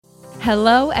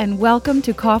Hello and welcome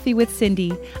to Coffee with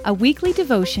Cindy, a weekly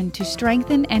devotion to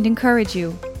strengthen and encourage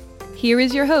you. Here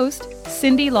is your host,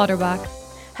 Cindy Lauterbach.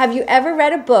 Have you ever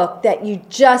read a book that you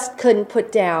just couldn't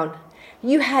put down?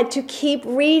 You had to keep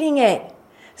reading it.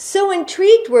 So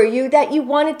intrigued were you that you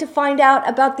wanted to find out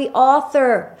about the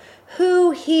author, who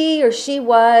he or she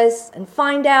was, and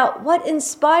find out what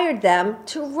inspired them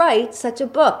to write such a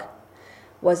book.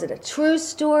 Was it a true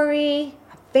story,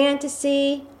 a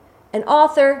fantasy? An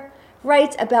author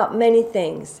writes about many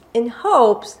things in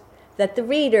hopes that the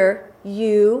reader,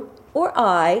 you or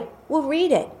I, will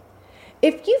read it.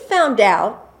 If you found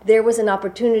out there was an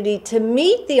opportunity to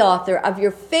meet the author of your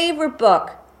favorite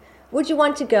book, would you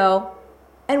want to go?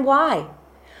 And why?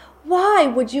 Why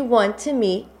would you want to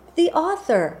meet the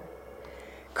author?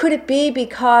 Could it be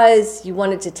because you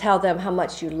wanted to tell them how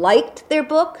much you liked their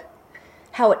book?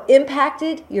 How it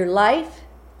impacted your life?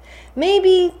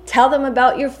 Maybe tell them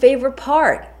about your favorite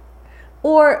part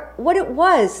or what it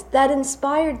was that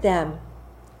inspired them.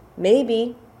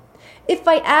 Maybe. If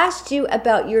I asked you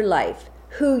about your life,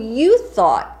 who you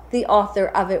thought the author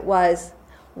of it was,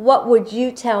 what would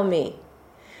you tell me?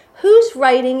 Who's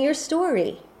writing your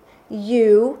story?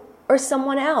 You or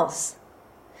someone else?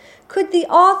 Could the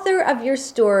author of your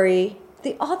story,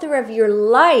 the author of your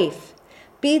life,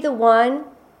 be the one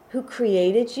who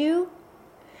created you?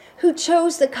 Who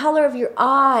chose the color of your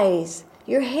eyes,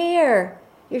 your hair,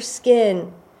 your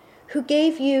skin? Who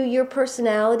gave you your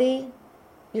personality,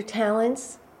 your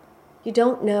talents? You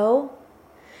don't know?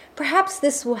 Perhaps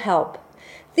this will help.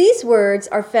 These words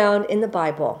are found in the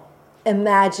Bible.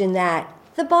 Imagine that.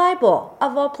 The Bible,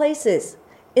 of all places.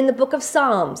 In the book of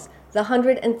Psalms, the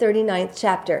 139th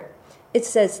chapter. It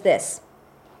says this,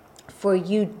 "For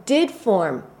you did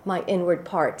form my inward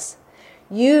parts.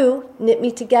 You knit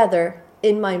me together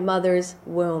in my mother's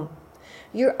womb.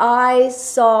 Your eyes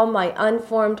saw my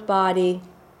unformed body.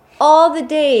 All the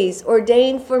days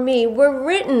ordained for me were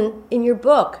written in your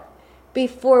book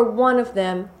before one of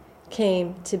them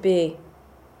came to be."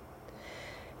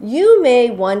 You may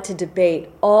want to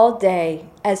debate all day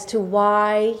as to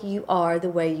why you are the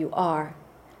way you are,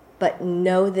 but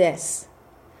know this.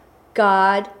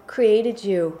 God created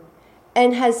you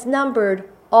and has numbered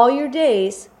all your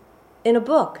days in a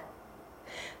book.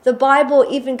 The Bible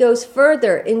even goes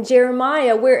further in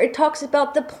Jeremiah, where it talks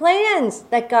about the plans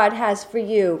that God has for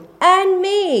you and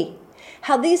me.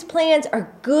 How these plans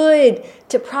are good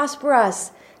to prosper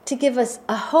us, to give us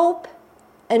a hope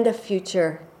and a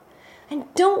future. And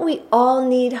don't we all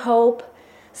need hope?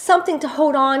 Something to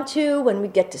hold on to when we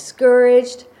get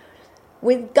discouraged.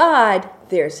 With God,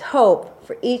 there's hope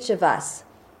for each of us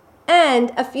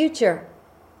and a future.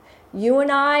 You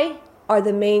and I are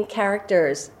the main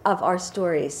characters of our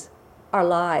stories, our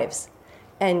lives.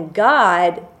 And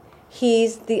God,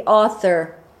 He's the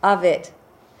author of it.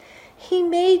 He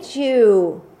made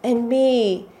you and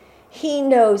me. He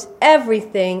knows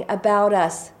everything about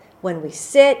us. When we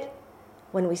sit,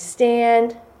 when we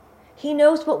stand, He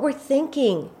knows what we're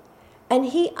thinking, and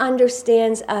He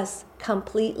understands us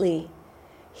completely.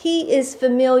 He is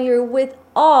familiar with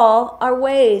all our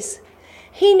ways.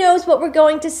 He knows what we're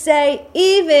going to say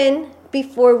even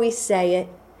before we say it.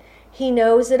 He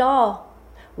knows it all.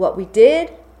 What we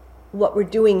did, what we're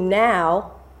doing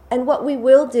now, and what we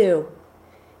will do.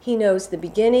 He knows the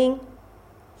beginning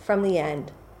from the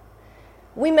end.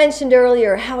 We mentioned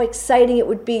earlier how exciting it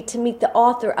would be to meet the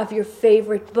author of your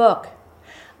favorite book.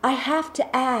 I have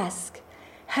to ask,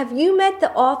 have you met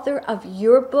the author of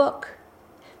your book,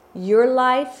 your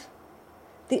life,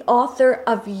 the author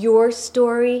of your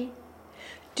story?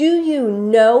 Do you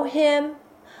know him?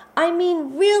 I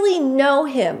mean, really know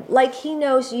him like he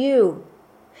knows you.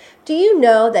 Do you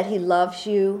know that he loves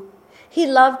you? He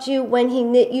loved you when he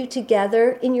knit you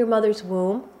together in your mother's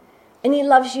womb, and he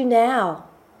loves you now.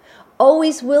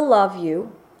 Always will love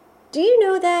you. Do you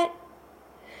know that?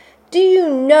 Do you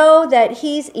know that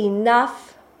He's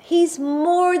enough? He's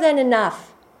more than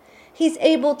enough. He's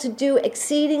able to do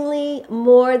exceedingly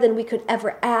more than we could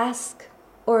ever ask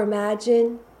or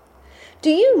imagine. Do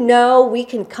you know we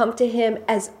can come to Him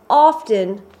as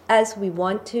often as we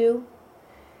want to?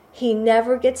 He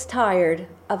never gets tired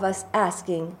of us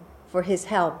asking for His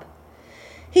help.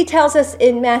 He tells us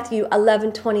in Matthew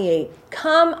 11:28,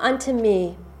 "Come unto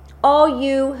me, all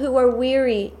you who are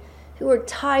weary, who are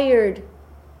tired,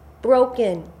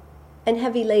 broken, and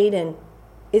heavy laden."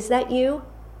 Is that you?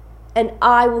 "And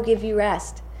I will give you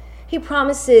rest." He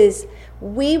promises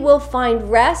we will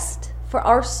find rest for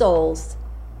our souls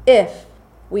if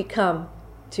we come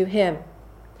to Him.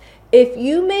 If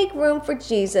you make room for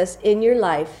Jesus in your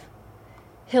life,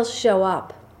 He'll show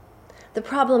up. The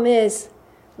problem is,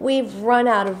 we've run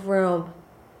out of room.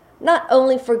 Not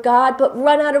only for God, but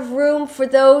run out of room for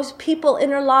those people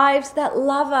in our lives that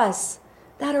love us,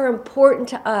 that are important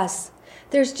to us.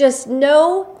 There's just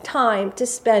no time to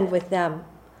spend with them,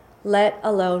 let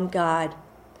alone God.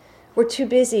 We're too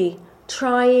busy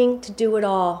trying to do it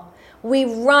all. We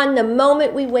run the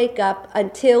moment we wake up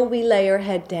until we lay our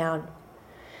head down.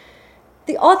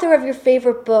 The author of your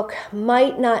favorite book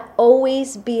might not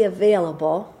always be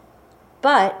available,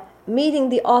 but meeting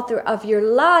the author of your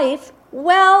life,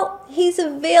 well, he's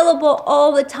available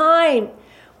all the time.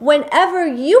 Whenever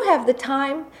you have the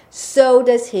time, so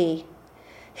does he.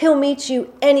 He'll meet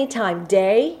you anytime,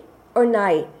 day or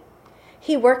night.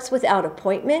 He works without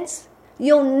appointments.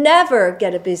 You'll never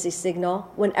get a busy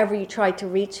signal whenever you try to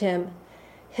reach him.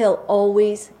 He'll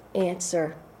always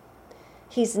answer.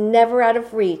 He's never out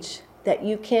of reach that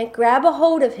you can't grab a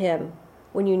hold of him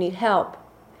when you need help,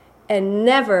 and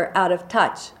never out of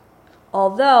touch,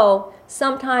 although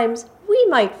sometimes we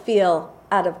might feel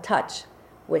out of touch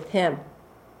with him.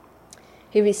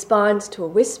 He responds to a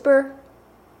whisper,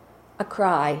 a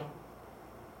cry,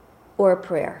 or a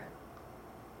prayer.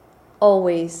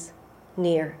 Always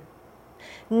near.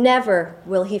 Never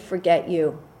will he forget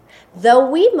you. Though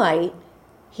we might,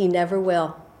 he never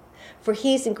will, for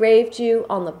he's engraved you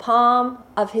on the palm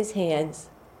of his hands.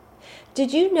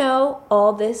 Did you know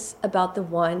all this about the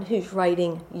one who's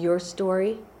writing your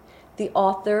story, the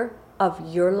author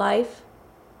of your life?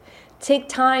 Take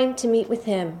time to meet with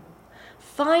him.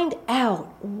 Find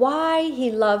out why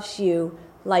he loves you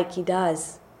like he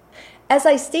does. As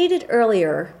I stated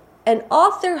earlier, an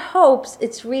author hopes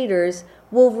its readers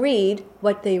will read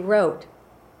what they wrote.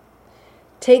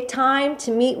 Take time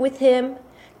to meet with him.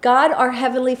 God, our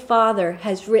Heavenly Father,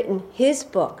 has written his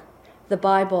book, the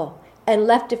Bible, and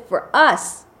left it for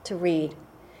us to read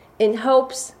in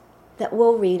hopes that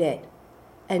we'll read it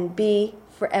and be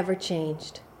forever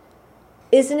changed.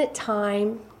 Isn't it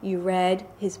time you read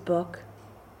his book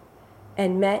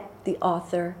and met the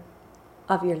author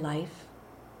of your life?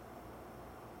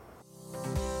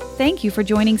 Thank you for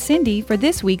joining Cindy for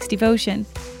this week's devotion.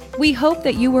 We hope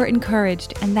that you were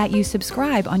encouraged and that you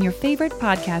subscribe on your favorite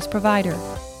podcast provider.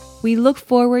 We look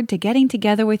forward to getting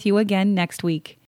together with you again next week.